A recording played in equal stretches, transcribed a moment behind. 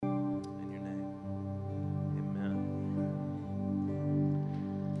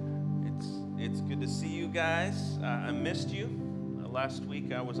to see you guys. I missed you. Last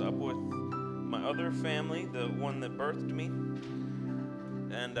week I was up with my other family, the one that birthed me.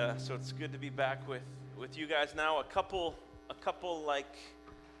 And so it's good to be back with you guys now. A couple like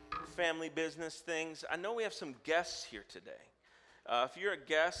family business things. I know we have some guests here today. If you're a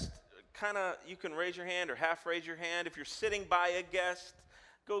guest, you can raise your hand or half raise your hand. If you're sitting by a guest,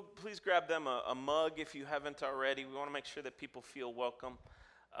 please grab them a mug if you haven't already. We want to make sure that people feel welcome.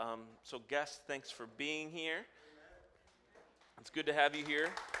 So guests, thanks for being here. It's good to have you here.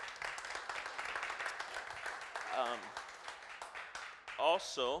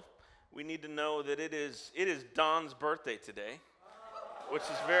 Also, we need to know that it is Don's birthday today, which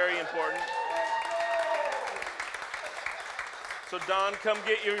is very important. So Don, come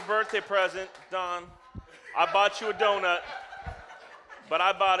get your birthday present. Don, I bought you a donut, but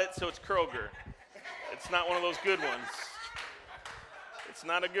I bought it so it's Kroger. It's not one of those good ones. It's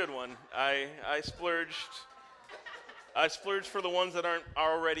not a good one. I splurged for the ones that aren't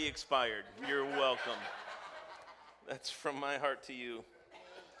already expired. You're welcome. That's from my heart to you.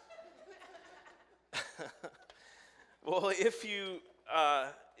 Well, if you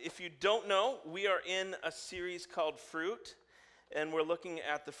don't know, we are in a series called Fruit, and we're looking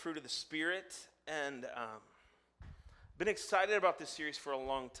at the fruit of the Spirit. And been excited about this series for a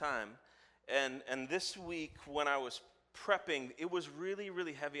long time. And this week, when I was prepping, it was really,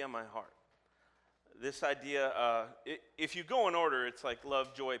 really heavy on my heart. This idea, if you go in order, it's like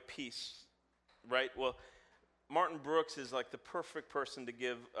love, joy, peace, right? Well, Martin Brooks is like the perfect person to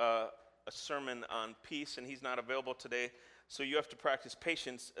give a sermon on peace, and he's not available today, so you have to practice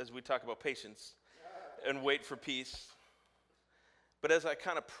patience as we talk about patience and wait for peace. But as I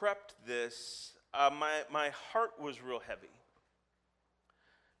kind of prepped this, my heart was real heavy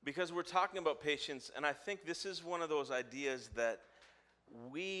because we're talking about patience, and I think this is one of those ideas that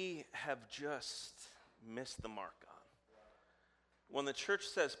we have just missed the mark on. When the church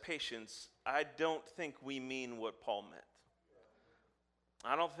says patience, I don't think we mean what Paul meant.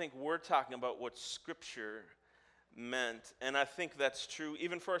 I don't think we're talking about what Scripture meant, and I think that's true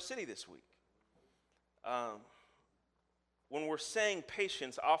even for our city this week. When we're saying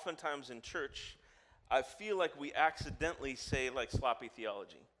patience, oftentimes in church, I feel like we accidentally say like sloppy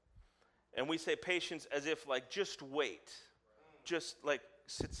theology. And we say patience as if like just wait. Just like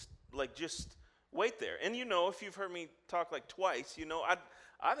just wait there. And if you've heard me talk like twice,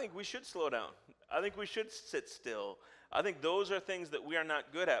 I think we should slow down. I think we should sit still. I think those are things that we are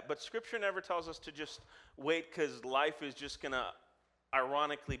not good at. But Scripture never tells us to just wait because life is just going to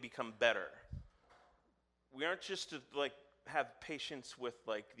ironically become better. We aren't just to like have patience with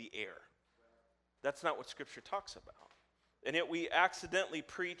like the air. That's not what Scripture talks about. And yet we accidentally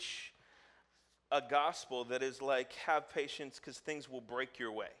preach a gospel that is like, have patience because things will break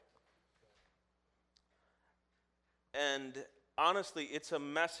your way. And honestly, it's a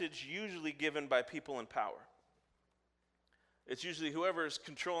message usually given by people in power. It's usually whoever is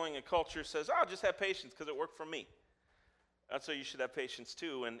controlling a culture says, just have patience because it worked for me. That's why you should have patience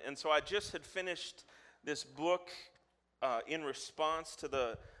too. And so I just had finished this book in response to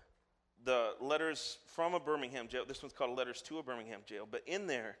the letters from a Birmingham jail. This one's called Letters to a Birmingham Jail. But in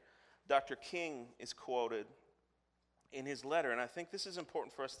there, Dr. King is quoted in his letter, and I think this is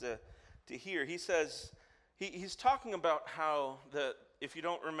important for us to hear. He says, he's talking about how, if you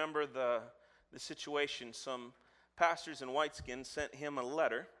don't remember the situation, some pastors in whiteskins sent him a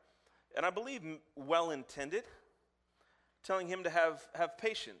letter, and I believe well-intended, telling him to have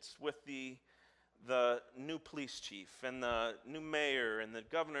patience with the new police chief and the new mayor and the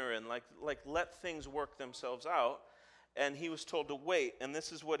governor and like let things work themselves out. And he was told to wait, and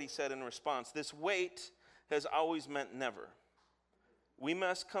this is what he said in response. This wait has always meant never. We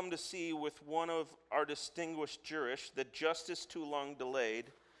must come to see with one of our distinguished jurists that justice too long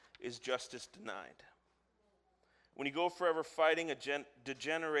delayed is justice denied. When you go forever fighting a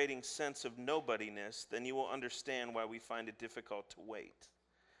degenerating sense of nobodiness, then you will understand why we find it difficult to wait.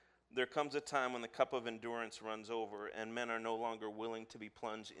 There comes a time when the cup of endurance runs over, and men are no longer willing to be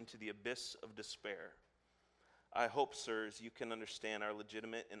plunged into the abyss of despair. I hope, sirs, you can understand our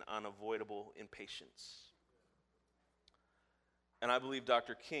legitimate and unavoidable impatience. And I believe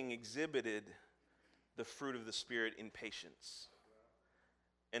Dr. King exhibited the fruit of the Spirit in patience.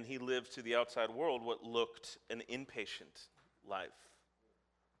 And he lived to the outside world what looked an impatient life.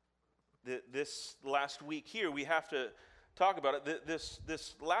 This last week here, we have to talk about it.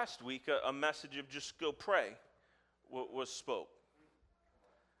 This last week, a message of just go pray was spoke.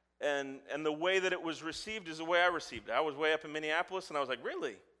 And the way that it was received is the way I received it. I was way up in Minneapolis, and I was like,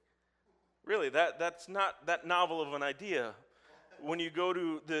 really? Really, that's not that novel of an idea. When you go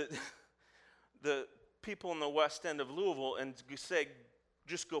to the people in the west end of Louisville and say,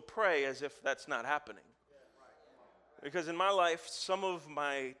 just go pray, as if that's not happening. Because in my life, some of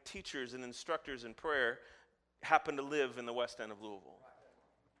my teachers and instructors in prayer happen to live in the west end of Louisville.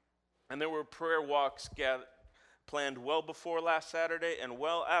 And there were prayer walks planned well before last Saturday and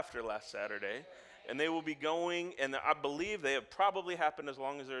well after last Saturday. And they will be going, and I believe they have probably happened as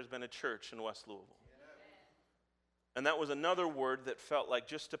long as there has been a church in West Louisville. And that was another word that felt like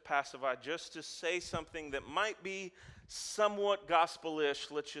just to pacify, just to say something that might be somewhat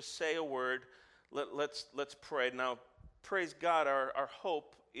gospel-ish. Let's just say a word. Let's pray. Now, praise God, our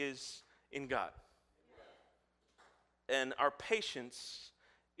hope is in God. And our patience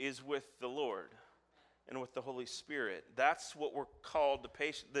is with the Lord and with the Holy Spirit. That's what we're called to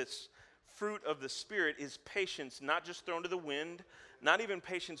patience. This fruit of the Spirit is patience, not just thrown to the wind, not even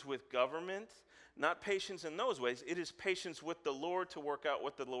patience with government, not patience in those ways. It is patience with the Lord to work out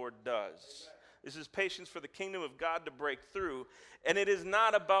what the Lord does. This is patience for the kingdom of God to break through. And it is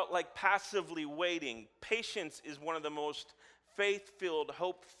not about like passively waiting. Patience is one of the most faith-filled,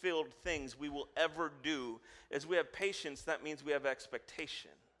 hope-filled things we will ever do. As we have patience, that means we have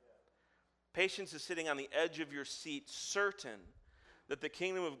expectation. Patience is sitting on the edge of your seat, certain that the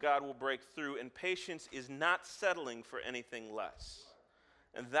kingdom of God will break through. And patience is not settling for anything less.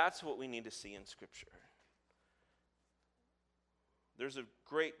 And that's what we need to see in Scripture. There's a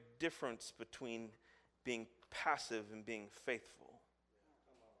great difference between being passive and being faithful.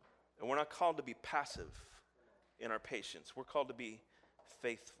 And we're not called to be passive in our patience. We're called to be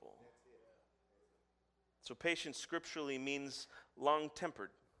faithful. So patience scripturally means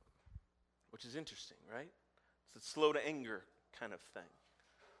long-tempered, which is interesting, right? It's a slow to anger kind of thing.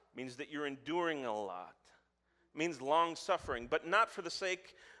 It means that you're enduring a lot. It means long-suffering, but not for the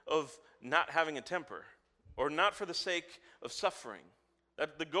sake of not having a temper or not for the sake of suffering.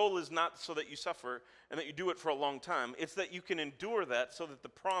 That the goal is not so that you suffer and that you do it for a long time. It's that you can endure that so that the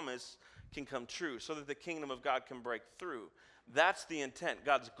promise can come true, so that the kingdom of God can break through. That's the intent.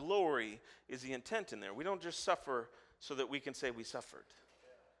 God's glory is the intent in there. We don't just suffer so that we can say we suffered.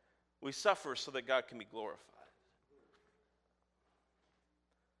 We suffer so that God can be glorified.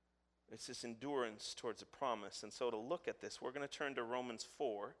 It's this endurance towards a promise. And so to look at this, we're going to turn to Romans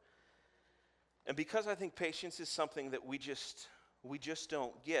 4. And because I think patience is something that we just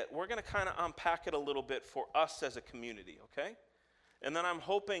don't get, we're going to kind of unpack it a little bit for us as a community, okay? And then I'm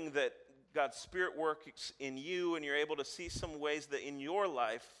hoping that God's Spirit works in you and you're able to see some ways that in your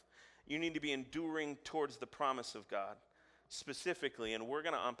life you need to be enduring towards the promise of God specifically. And we're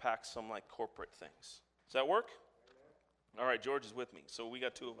going to unpack some like corporate things. Does that work? All right, George is with me, so we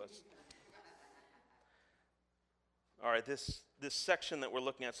got two of us. All right, this section that we're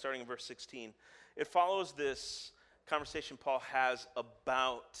looking at, starting in verse 16, it follows this conversation Paul has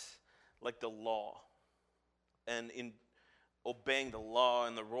about like the law and in obeying the law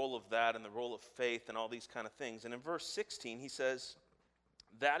and the role of that and the role of faith and all these kind of things. And in verse 16, he says,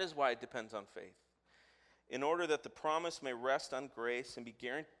 that is why it depends on faith, in order that the promise may rest on grace and be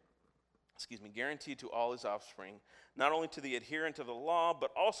guaranteed to all his offspring, not only to the adherent of the law,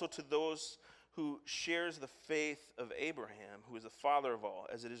 but also to those who shares the faith of Abraham, who is the father of all,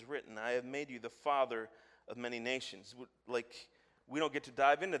 as it is written, I have made you the father of many nations. Like, we don't get to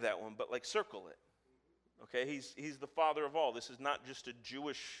dive into that one, but like circle it. Okay, he's the father of all. This is not just a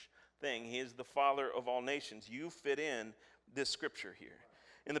Jewish thing. He is the father of all nations. You fit in this scripture here.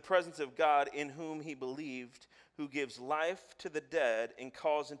 In the presence of God, in whom he believed, who gives life to the dead and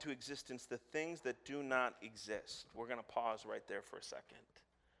calls into existence the things that do not exist. We're going to pause right there for a second.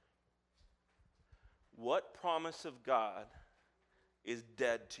 What promise of God is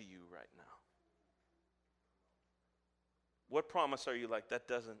dead to you right now? What promise are you like,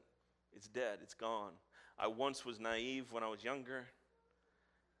 it's dead, it's gone. I once was naive when I was younger,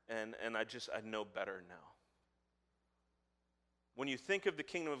 and I know better now. When you think of the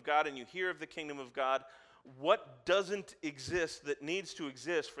kingdom of God and you hear of the kingdom of God, what doesn't exist that needs to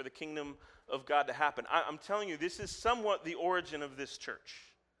exist for the kingdom of God to happen? I'm telling you, this is somewhat the origin of this church.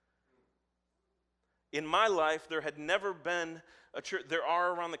 In my life, there had never been a church. There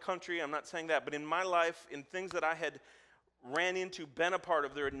are around the country, I'm not saying that, but in my life, in things that I had ran into, been a part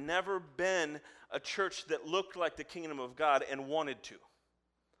of, there had never been a church that looked like the kingdom of God and wanted to.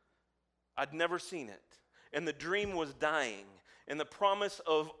 I'd never seen it. And the dream was dying. And the promise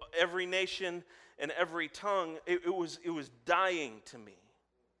of every nation and every tongue, it was dying to me.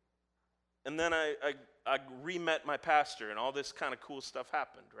 And then I re-met my pastor and all this kind of cool stuff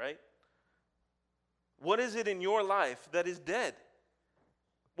happened, right? What is it in your life that is dead?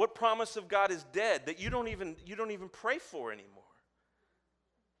 What promise of God is dead that you don't even pray for anymore?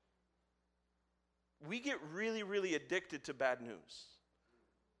 we get really, really addicted to bad news.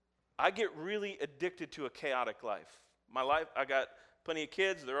 I get really addicted to a chaotic life. My life, I got plenty of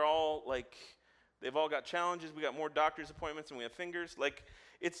kids. They're all like, they've all got challenges. We got more doctor's appointments than we have fingers. Like,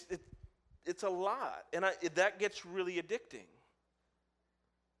 it's a lot. And that gets really addicting.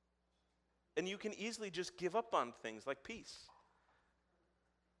 And you can easily just give up on things like peace.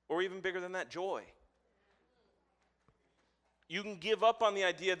 Or even bigger than that, joy. You can give up on the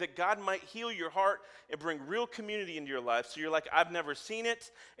idea that God might heal your heart and bring real community into your life. So you're like, I've never seen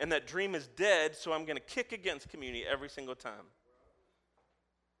it, and that dream is dead, so I'm going to kick against community every single time.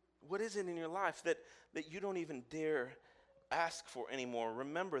 What is it in your life that you don't even dare ask for anymore?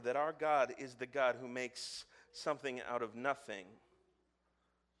 Remember that our God is the God who makes something out of nothing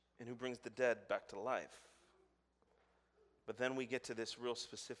and who brings the dead back to life. But then we get to this real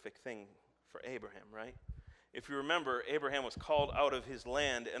specific thing for Abraham, right? If you remember, Abraham was called out of his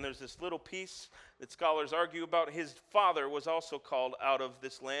land, and there's this little piece that scholars argue about. His father was also called out of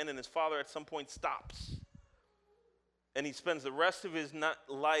this land, and his father at some point stops. And he spends the rest of his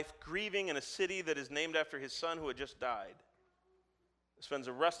life grieving in a city that is named after his son who had just died. He spends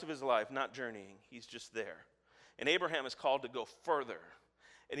the rest of his life not journeying. He's just there. And Abraham is called to go further.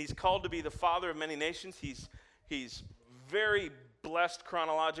 And he's called to be the father of many nations. He's very blessed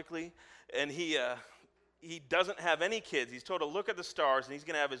chronologically, and he doesn't have any kids. He's told to look at the stars, and he's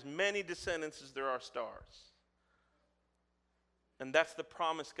going to have as many descendants as there are stars. And that's the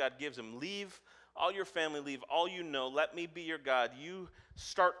promise God gives him. Leave all your family, leave all you know. Let me be your God. You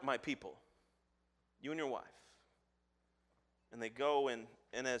start my people, you and your wife. And they go, and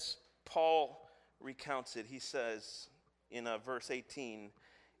as Paul recounts it, he says in verse 18,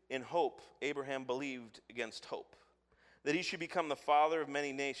 in hope, Abraham believed against hope, that he should become the father of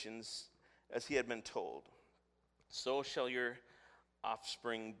many nations, as he had been told. So shall your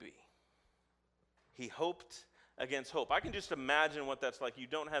offspring be. He hoped against hope. I can just imagine what that's like. You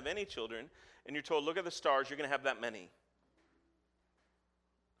don't have any children, and you're told, look at the stars, you're going to have that many.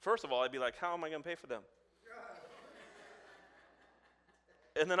 First of all, I'd be like, how am I going to pay for them?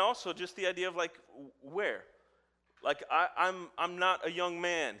 And then also just the idea of like, where? Like, I'm not a young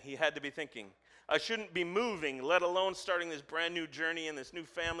man, he had to be thinking. I shouldn't be moving, let alone starting this brand new journey and this new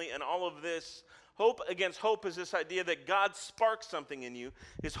family and all of this. Hope against hope is this idea that God sparks something in you.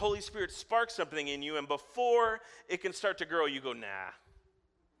 His Holy Spirit sparks something in you, and before it can start to grow, you go, nah,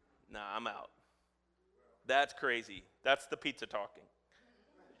 I'm out. That's crazy. That's the pizza talking.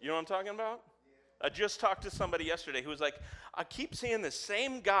 You know what I'm talking about? I just talked to somebody yesterday who was like, I keep seeing the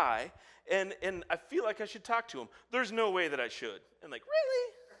same guy, and I feel like I should talk to him. There's no way that I should. And like,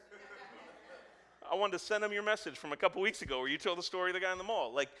 really? I wanted to send him your message from a couple weeks ago where you told the story of the guy in the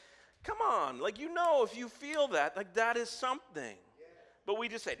mall. Like, come on. Like, you know, if you feel that, like, that is something. But we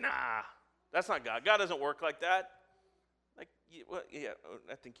just say, nah, that's not God. God doesn't work like that. Like, well, yeah,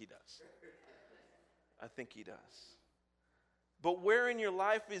 I think he does. I think he does. But where in your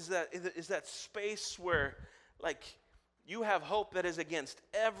life is that space where, like, you have hope that is against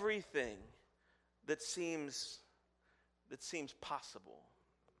everything that seems possible?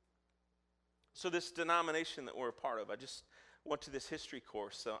 So this denomination that we're a part of, I just went to this history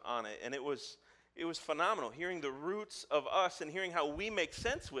course on it, and it was phenomenal, hearing the roots of us and hearing how we make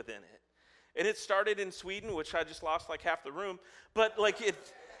sense within it. And it started in Sweden, which I just lost like half the room, but like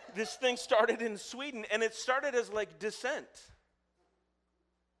this thing started in Sweden, and it started as like dissent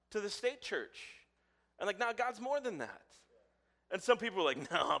to the state church. And like, no, God's more than that. And some people were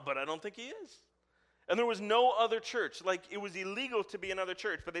like, no, but I don't think he is. And there was no other church. Like, it was illegal to be another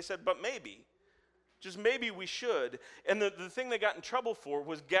church, but they said, but maybe. Just maybe we should. And the thing they got in trouble for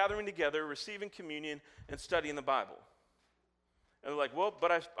was gathering together, receiving communion, and studying the Bible. And they're like, well,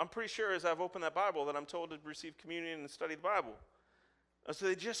 but I'm pretty sure as I've opened that Bible that I'm told to receive communion and study the Bible. And so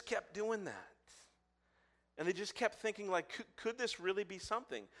they just kept doing that. And they just kept thinking, like, could this really be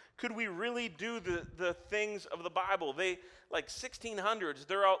something? Could we really do the things of the Bible? They, like 1600s,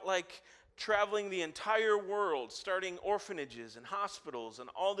 they're out like traveling the entire world, starting orphanages and hospitals and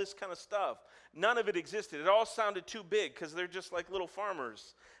all this kind of stuff. None of it existed. It all sounded too big because they're just like little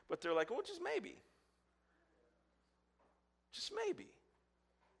farmers. But they're like, well, just maybe. Just maybe.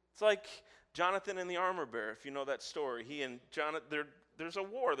 It's like Jonathan and the armor bearer, if you know that story. He and Jonathan, there's a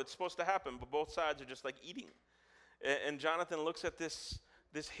war that's supposed to happen, but both sides are just like eating. And Jonathan looks at this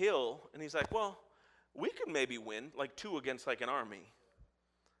hill, and he's like, well, we could maybe win, like two against like an army.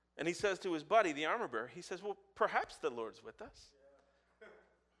 And he says to his buddy, the armor bearer, he says, well, perhaps the Lord's with us.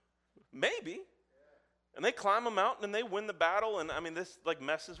 Maybe. And they climb a mountain and they win the battle. And I mean, this like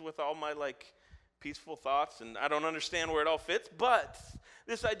messes with all my like peaceful thoughts, and I don't understand where it all fits. But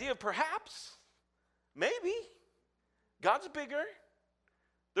this idea of perhaps Maybe. God's bigger.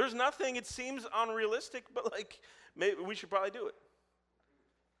 There's nothing, it seems unrealistic, but like, maybe we should probably do it.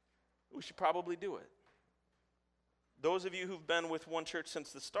 We should probably do it. Those of you who've been with One Church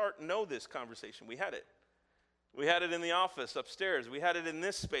since the start know this conversation. We had it. We had it in the office upstairs. We had it in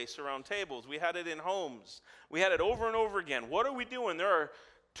this space around tables. We had it in homes. We had it over and over again. What are we doing? There are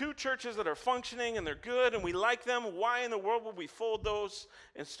 2 churches that are functioning and they're good and we like them. Why in the world would we fold those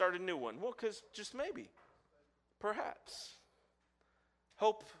and start a new one? Well, because just maybe, perhaps.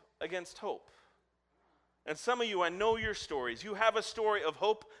 Hope against hope. And some of you, I know your stories. You have a story of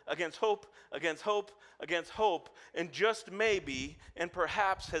hope against hope, against hope, against hope, and just maybe and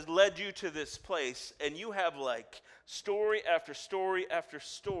perhaps has led you to this place, and you have like story after story after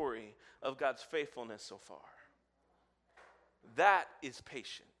story of God's faithfulness so far. That is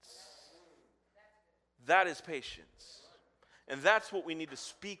patience. That is patience. And that's what we need to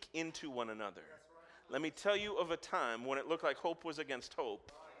speak into one another. Let me tell you of a time when it looked like hope was against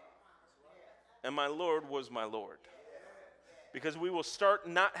hope, and my Lord was my Lord. Because we will start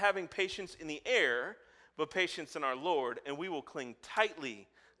not having patience in the air, but patience in our Lord, and we will cling tightly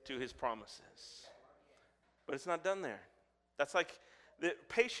to his promises. But it's not done there. That's like,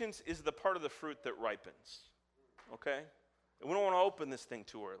 patience is the part of the fruit that ripens, okay? And we don't want to open this thing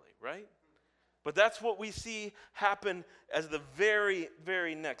too early, right? But that's what we see happen as the very,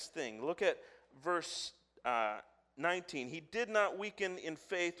 very next thing. Look at verse 19. He did not weaken in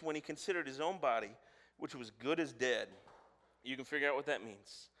faith when he considered his own body, which was good as dead. You can figure out what that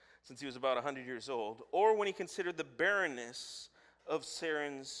means, since he was about 100 years old. Or when he considered the barrenness of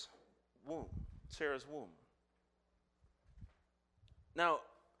Sarah's womb. Now,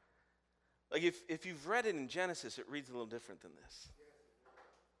 like if you've read it in Genesis, it reads a little different than this.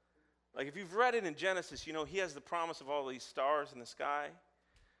 Like if you've read it in Genesis, you know, he has the promise of all these stars in the sky.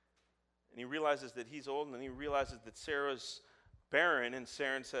 And he realizes that he's old, and then he realizes that Sarah's barren, and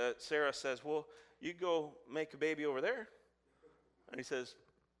Sarah says, well, you go make a baby over there. And he says,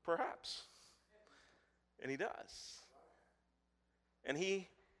 perhaps. And he does. And he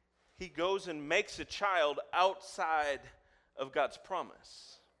goes and makes a child outside of God's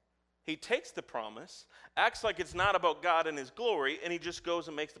promise. He takes the promise, acts like it's not about God and his glory, and he just goes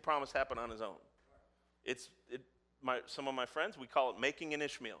and makes the promise happen on his own. Some of my friends, we call it making an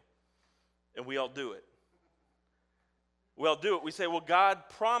Ishmael. And we all do it. We all do it. We say, well, God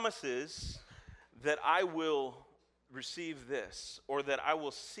promises that I will receive this or that I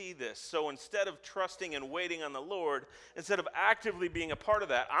will see this. So instead of trusting and waiting on the Lord, instead of actively being a part of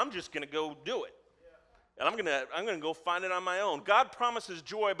that, I'm just going to go do it. And I'm going to go find it on my own. God promises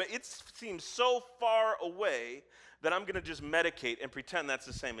joy, but it seems so far away that I'm going to just medicate and pretend that's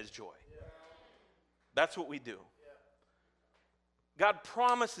the same as joy. That's what we do. God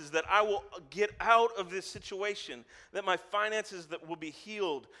promises that I will get out of this situation, that my finances that will be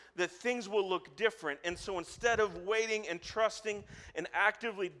healed, that things will look different. And so instead of waiting and trusting and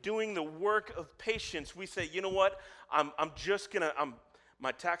actively doing the work of patience, we say, you know what?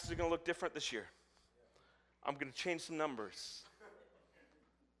 My taxes are going to look different this year. I'm going to change some numbers.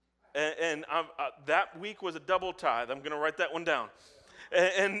 And that week was a double tithe. I'm going to write that one down.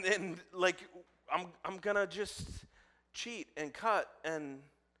 And I'm going to just cheat and cut, and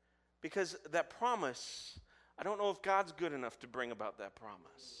because that promise, I don't know if God's good enough to bring about that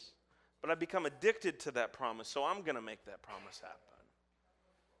promise, but I've become addicted to that promise, so I'm going to make that promise happen.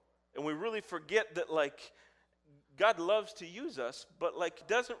 And we really forget that, like, God loves to use us, but, like,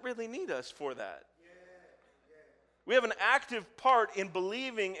 doesn't really need us for that. We have an active part in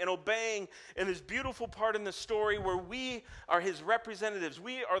believing and obeying, and this beautiful part in the story where we are his representatives.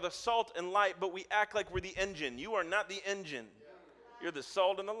 We are the salt and light, but we act like we're the engine. You are not the engine. You're the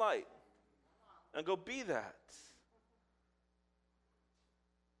salt and the light. And go be that.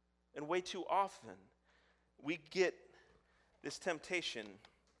 And way too often, we get this temptation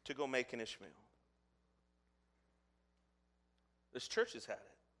to go make an Ishmael. This church has had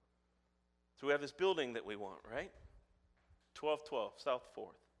it. So we have this building that we want, right? 1212 South 4th.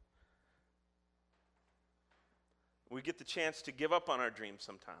 We get the chance to give up on our dreams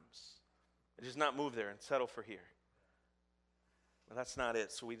sometimes and just not move there and settle for here. But that's not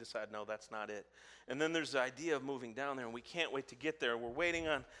it. So we decide, no, that's not it. And then there's the idea of moving down there, and we can't wait to get there. We're waiting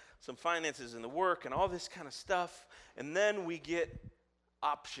on some finances and the work and all this kind of stuff. And then we get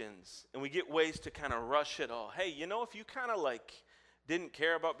options, and we get ways to kind of rush it all. Hey, you know, if you kind of like didn't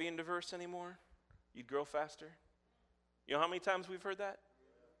care about being diverse anymore, you'd grow faster. You know how many times we've heard that?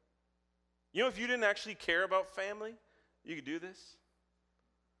 You know, if you didn't actually care about family, you could do this.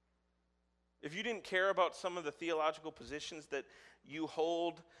 if you didn't care about some of the theological positions that you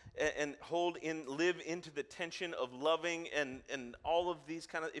hold and live into the tension of loving and all of these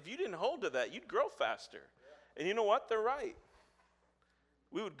kind of, if you didn't hold to that, you'd grow faster. Yeah. And you know what? They're right.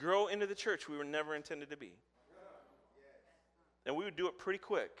 We would grow into the church we were never intended to be. And we would do it pretty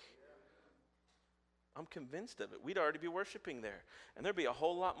quick. I'm convinced of it. We'd already be worshiping there. And there'd be a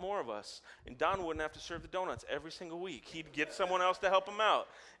whole lot more of us. And Don wouldn't have to serve the donuts every single week. He'd get someone else to help him out.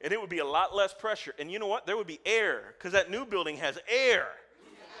 And it would be a lot less pressure. And you know what? There would be air, because that new building has air.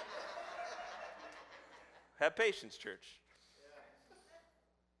 Have patience, church.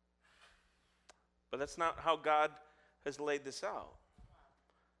 But that's not how God has laid this out.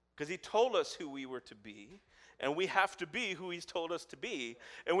 Because he told us who we were to be. And we have to be who he's told us to be.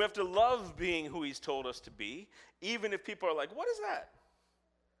 And we have to love being who he's told us to be, even if people are like, what is that?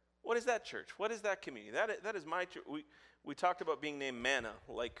 What is that church? What is that community? That is my church. We talked about being named Manna.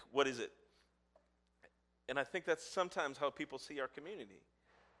 Like, what is it? And I think that's sometimes how people see our community.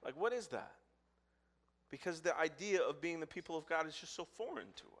 Like, what is that? Because the idea of being the people of God is just so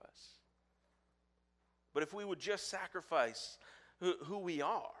foreign to us. But if we would just sacrifice who we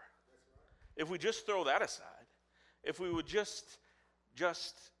are, if we just throw that aside, if we would just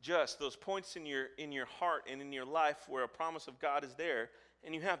those points in your heart and in your life where a promise of God is there,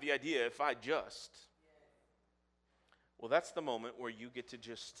 and you have the idea, if I just, well, that's the moment where you get to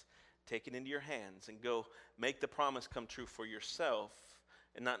just take it into your hands and go make the promise come true for yourself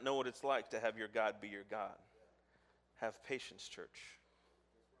and not know what it's like to have your God be your God. Have patience, church.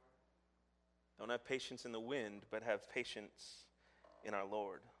 Don't have patience in the wind, but have patience in our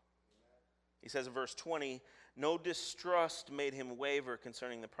Lord. He says in verse 20, no distrust made him waver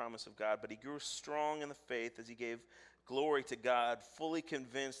concerning the promise of God, but he grew strong in the faith as he gave glory to God, fully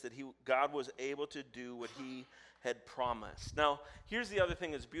convinced that God was able to do what he had promised. Now, here's the other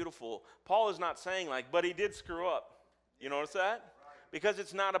thing that's beautiful. Paul is not saying but he did screw up. You notice that? Because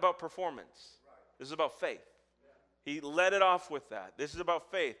it's not about performance. This is about faith. He led it off with that. This is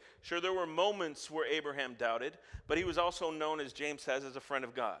about faith. Sure, there were moments where Abraham doubted, but he was also known, as James says, as a friend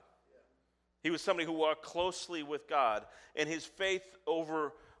of God. He was somebody who walked closely with God, and his faith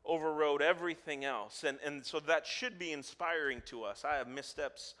overrode everything else. And so that should be inspiring to us. I have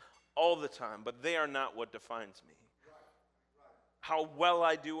missteps all the time, but they are not what defines me. How well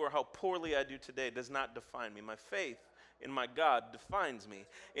I do or how poorly I do today does not define me. My faith in my God defines me.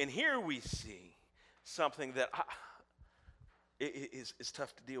 And here we see something that is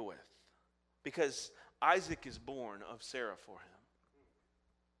tough to deal with, because Isaac is born of Sarah for him.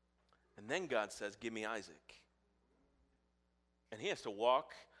 And then God says, give me Isaac. And he has to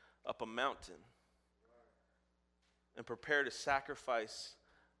walk up a mountain and prepare to sacrifice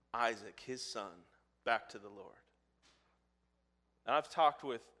Isaac, his son, back to the Lord. And I've talked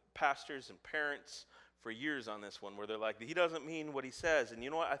with pastors and parents for years on this one, where they're like, he doesn't mean what he says. And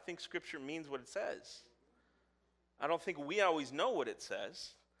you know what? I think Scripture means what it says. I don't think we always know what it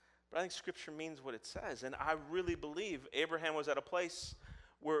says, but I think Scripture means what it says. And I really believe Abraham was at a place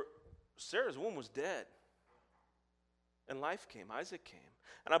where Sarah's womb was dead, and life came. Isaac came.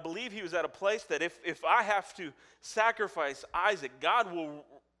 And I believe he was at a place that if I have to sacrifice Isaac, God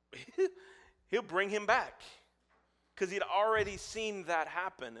he'll bring him back, because he'd already seen that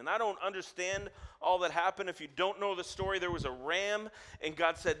happen. And I don't understand all that happened. If you don't know the story, there was a ram, and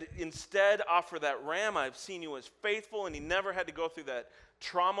God said, instead, offer that ram. I've seen you as faithful. And he never had to go through that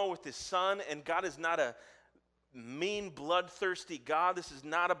trauma with his son. And God is not a mean, bloodthirsty God. This is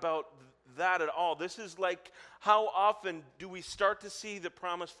not about that at all. This is like, how often do we start to see the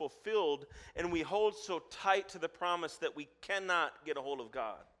promise fulfilled, and we hold so tight to the promise that we cannot get a hold of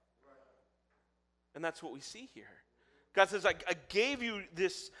God? And that's what we see here. God says, I gave you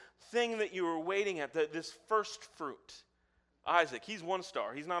this thing that you were waiting at, this first fruit. Isaac, he's one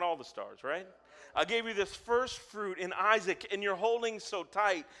star. He's not all the stars, right? I gave you this first fruit in Isaac, and you're holding so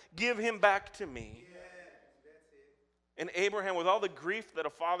tight. Give him back to me. And Abraham, with all the grief that a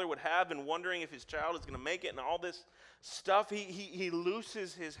father would have and wondering if his child is going to make it and all this stuff, he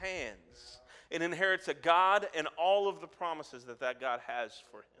looses his hands and inherits a God and all of the promises that God has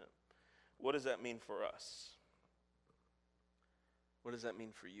for him. What does that mean for us? What does that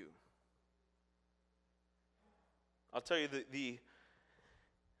mean for you? I'll tell you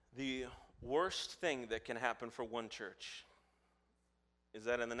the worst thing that can happen for one church is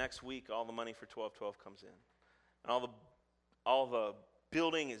that in the next week, all the money for 1212 comes in. And all the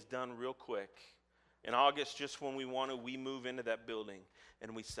building is done real quick. In August, just when we move into that building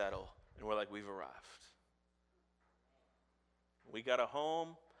and we settle. And we're like, we've arrived. We got a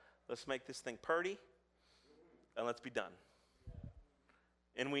home. Let's make this thing purty. And let's be done.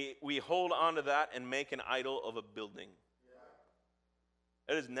 And we hold on to that and make an idol of a building.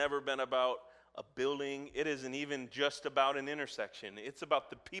 It has never been about a building. It isn't even just about an intersection. It's about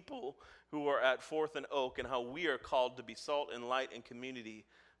the people who are at Fourth and Oak and how we are called to be salt and light and community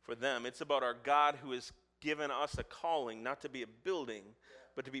for them. It's about our God who has given us a calling, not to be a building,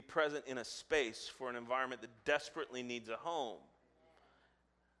 but to be present in a space for an environment that desperately needs a home.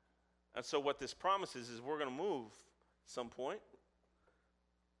 And so what this promises is we're going to move at some point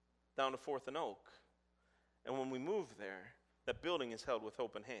down to Fourth and Oak. And when we move there, that building is held with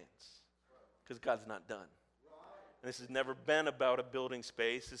open hands because God's not done. And this has never been about a building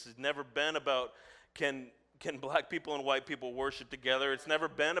space. This has never been about can black people and white people worship together. It's never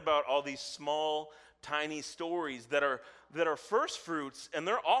been about all these small, tiny stories that are first fruits, and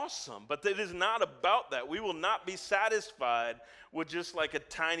they're awesome, but it is not about that. We will not be satisfied with just like a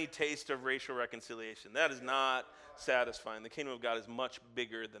tiny taste of racial reconciliation. That is not satisfying. The kingdom of God is much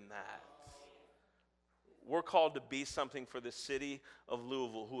bigger than that. We're called to be something for the city of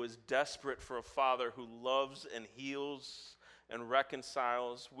Louisville, who is desperate for a father who loves and heals and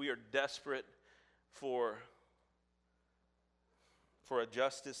reconciles. We are desperate for a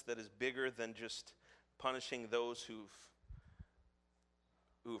justice that is bigger than just punishing those who've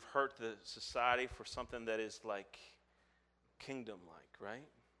hurt the society, for something that is like kingdom-like, right?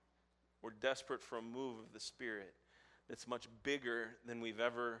 We're desperate for a move of the Spirit that's much bigger than we've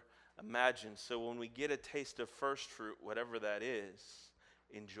ever imagined. So when we get a taste of first fruit, whatever that is,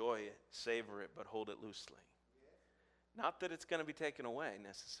 enjoy it, savor it, but hold it loosely. Not that it's going to be taken away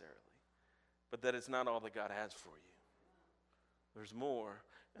necessarily, but that it's not all that God has for you. There's more,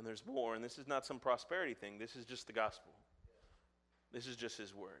 and there's more, and this is not some prosperity thing. This is just the gospel. This is just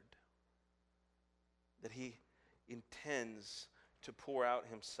His word. That He intends to pour out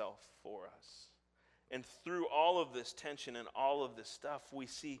Himself for us. And through all of this tension and all of this stuff, we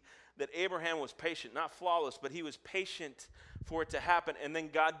see that Abraham was patient, not flawless, but he was patient for it to happen. And then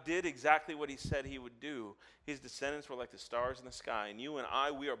God did exactly what He said He would do. His descendants were like the stars in the sky. And you and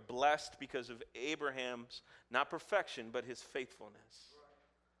I, we are blessed because of Abraham's, not perfection, but his faithfulness.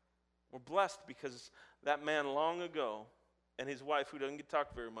 We're blessed because that man long ago and his wife, who doesn't get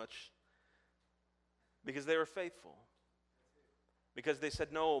talked very much, because they were faithful. Because they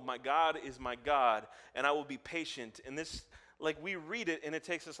said, no, my God is my God, and I will be patient. And this, like, we read it, and it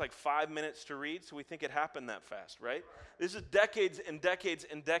takes us like 5 minutes to read, so we think it happened that fast, right? This is decades and decades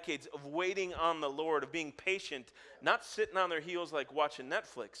and decades of waiting on the Lord, of being patient, not sitting on their heels like watching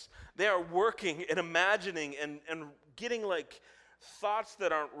Netflix. They are working and imagining and getting like thoughts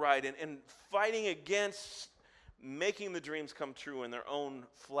that aren't right and fighting against making the dreams come true in their own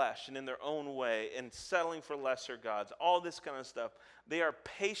flesh and in their own way and settling for lesser gods, all this kind of stuff. They are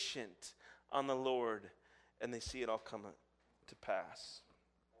patient on the Lord, and they see it all come to pass.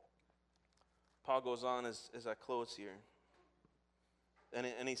 Paul goes on as I close here,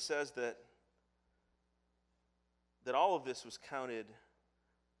 and he says that all of this was counted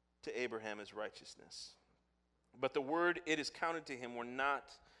to Abraham as righteousness. But the word "it is counted to him" were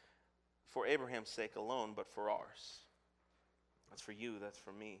not for Abraham's sake alone, but for ours. That's for you, that's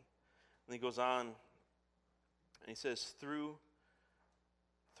for me. And he goes on, and he says, through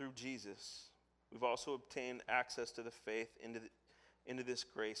Jesus, we've also obtained access to the faith into this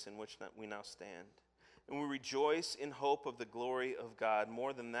grace in which we now stand. And we rejoice in hope of the glory of God.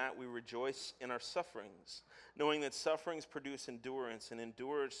 More than that, we rejoice in our sufferings, knowing that sufferings produce endurance, and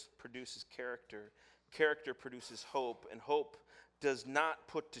endurance produces character. Character produces hope, and hope does not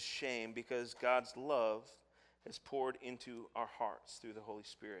put to shame, because God's love has poured into our hearts through the Holy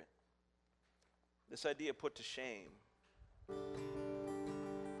Spirit. This idea, put to shame,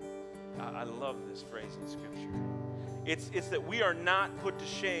 I love this phrase in Scripture. It's that we are not put to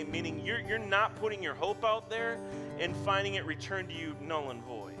shame, meaning you're not putting your hope out there and finding it returned to you null and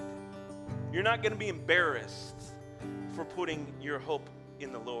void. You're not going to be embarrassed for putting your hope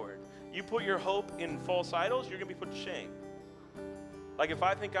in the Lord. You put your hope in false idols, you're going to be put to shame. Like if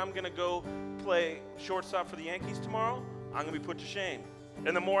I think I'm going to go play shortstop for the Yankees tomorrow, I'm going to be put to shame.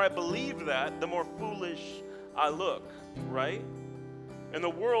 And the more I believe that, the more foolish I look, right? And the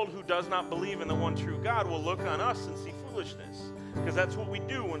world who does not believe in the one true God will look on us and see foolishness. Because that's what we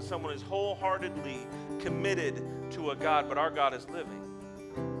do when someone is wholeheartedly committed to a God, but our God is living.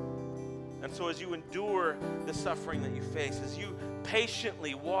 And so as you endure the suffering that you face, as you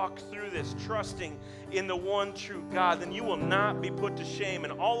patiently walk through this, trusting in the one true God, then you will not be put to shame.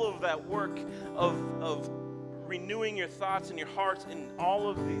 And all of that work of renewing your thoughts and your hearts and all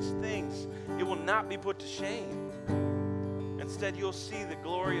of these things, it will not be put to shame. Instead, you'll see the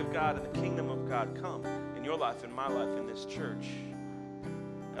glory of God and the kingdom of God come in your life, in my life, in this church.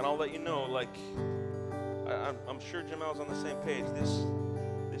 And I'll let you know, like, I'm sure Jamel's on the same page.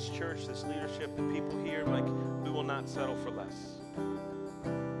 This church, this leadership, the people here, like, we will not settle for less.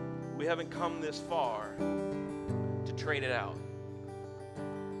 We haven't come this far to trade it out.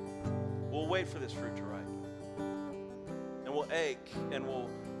 We'll wait for this fruit to ripen. And we'll ache, and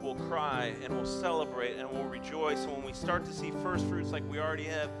we'll cry, and we'll celebrate, and we'll rejoice. And when we start to see first fruits like we already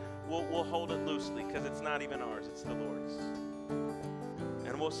have, we'll hold it loosely, because it's not even ours, it's the Lord's.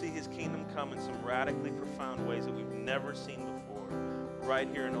 And we'll see his kingdom come in some radically profound ways that we've never seen before, right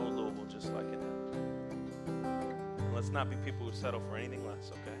here in Old Louisville, just like it happened. And let's not be people who settle for anything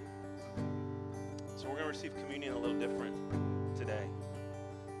less, okay? So we're going to receive communion a little different today.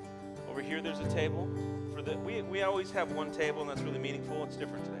 Over here, there's a table. We always have one table, and that's really meaningful. It's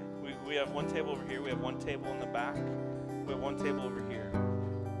different today. We have one table over here. We have one table in the back. We have one table over here.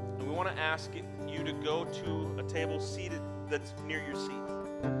 And we want to ask you to go to a table seated that's near your seat.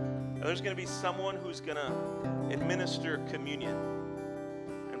 And there's going to be someone who's going to administer communion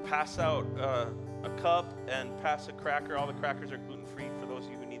and pass out a cup and pass a cracker. All the crackers are gluten-free for those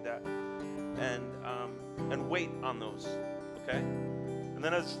of you who need that. And wait on those, okay? And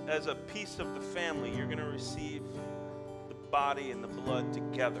then as a piece of the family, you're going to receive the body and the blood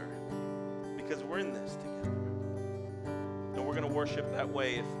together, because we're in this together. And we're going to worship that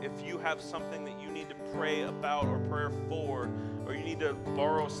way. If you have something that you need to pray about or prayer for, or you need to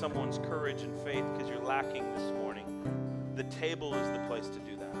borrow someone's courage and faith because you're lacking this morning, the table is the place to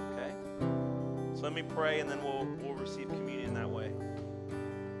do that, okay? So let me pray, and then we'll receive communion that way.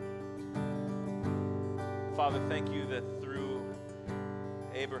 Father, thank you that through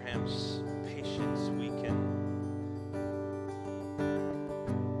Abraham's patience we can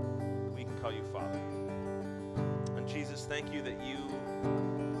call you Father. And Jesus, thank you that you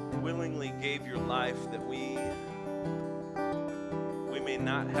willingly gave your life, that we may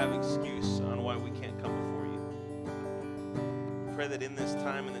not have excuse on why we can't come before you. Pray that in this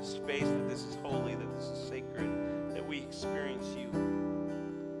time, in this space, that this is holy, that this is sacred, that we experience you.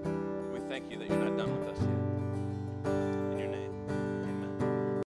 We thank you that you're not done with us yet.